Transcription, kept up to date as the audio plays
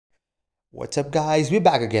What's up guys, we're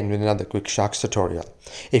back again with another quick shocks tutorial.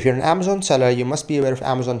 If you're an Amazon seller, you must be aware of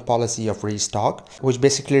Amazon policy of restock, which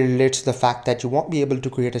basically relates to the fact that you won't be able to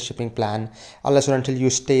create a shipping plan unless or until you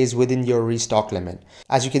stays within your restock limit.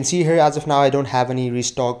 As you can see here, as of now, I don't have any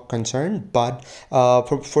restock concern, but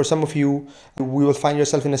for some of you, we will find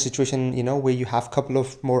yourself in a situation, where you have a couple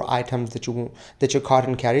of more items that your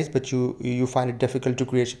carton carries, but you find it difficult to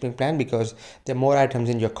create a shipping plan because there are more items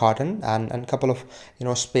in your carton, and a couple of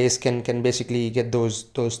space can basically get those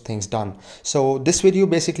things done. So this video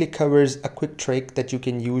basically covers a quick trick that you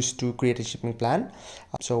can use to create a shipping plan.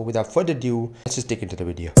 So without further ado, let's just dig into the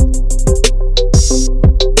video.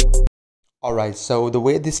 Alright, so the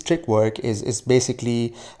way this trick works is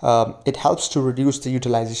basically it helps to reduce the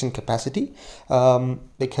utilization capacity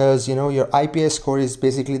because your IPS score is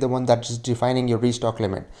basically the one that's defining your restock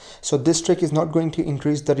limit. So this trick is not going to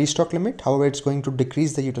increase the restock limit, however it's going to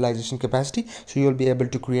decrease the utilization capacity, so you'll be able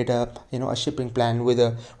to create a a shipping plan with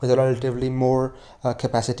a relatively more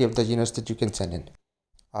capacity of the units that you can send in.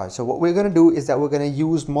 So what we're going to do is that we're going to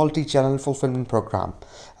use multi-channel fulfillment program.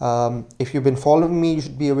 If you've been following me, you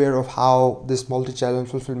should be aware of how this multi-channel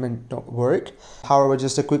fulfillment work. However,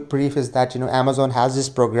 just a quick brief is that Amazon has this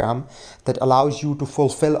program that allows you to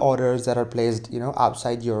fulfill orders that are placed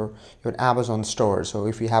outside your Amazon store. So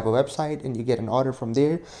if you have a website and you get an order from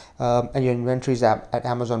there and your inventory is at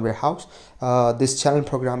Amazon warehouse, this channel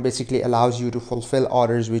program basically allows you to fulfill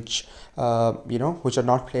orders which which are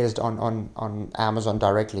not placed on Amazon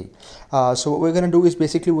directly. So what we're going to do is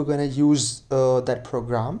basically we're going to use that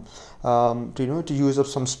program to use up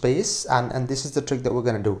some space, and this is the trick that we're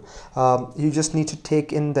going to do. You just need to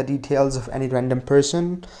take in the details of any random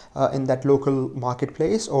person in that local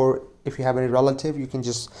marketplace, or if you have any relative, you can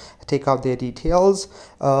just take out their details,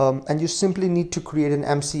 and you simply need to create an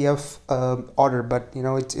MCF order, but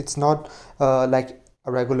it's not like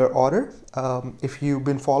a regular order. If you've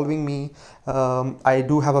been following me, I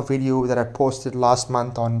do have a video that I posted last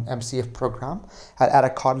month on MCF program. I'll add a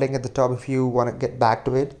card link at the top if you want to get back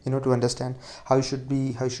to it, to understand how you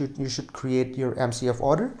should create your MCF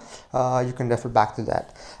order. You can refer back to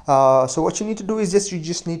that. So what you need to do is you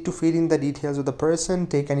just need to feed in the details of the person,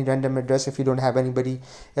 take any random address if you don't have anybody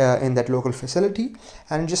in that local facility,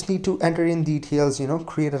 and just need to enter in details,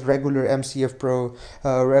 create a regular MCF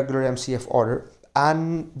order.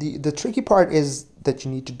 And the tricky part is that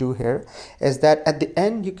you need to do here is that at the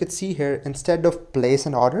end you could see here, instead of place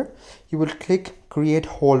an order, you will click create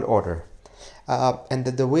hold order. And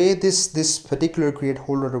the way this particular create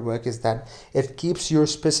hold order work is that it keeps your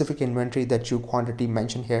specific inventory that you quantity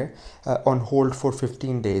mentioned here on hold for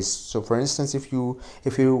 15 days. So for instance, if you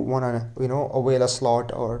want to avail a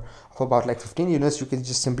slot or of about like 15 units, you can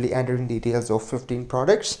just simply enter in details of 15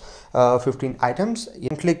 products, 15 items. You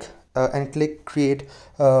can click and click create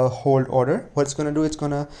hold order. What it's going to do, it's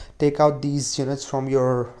going to take out these units from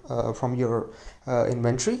your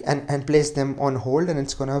inventory and place them on hold, and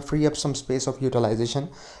it's going to free up some space of utilization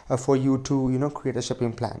for you to create a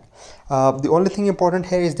shipping plan. The only thing important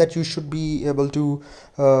here is that you should be able to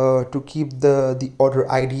keep the order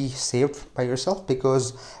ID saved by yourself,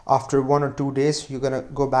 because after 1 or 2 days you're going to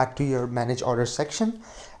go back to your manage order section,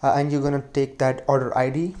 and you're going to take that order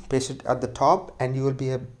ID, paste it at the top, and you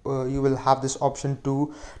will have this option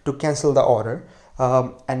to cancel the order.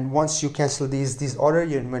 And once you cancel these order,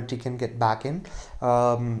 your inventory can get back in,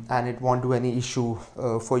 and it won't do any issue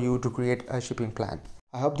for you to create a shipping plan.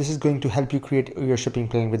 I hope this is going to help you create your shipping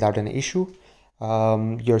plan without any issue.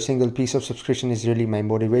 Your single piece of subscription is really my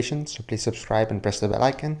motivation, so please subscribe and press the bell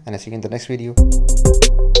icon, and I'll see you in the next video.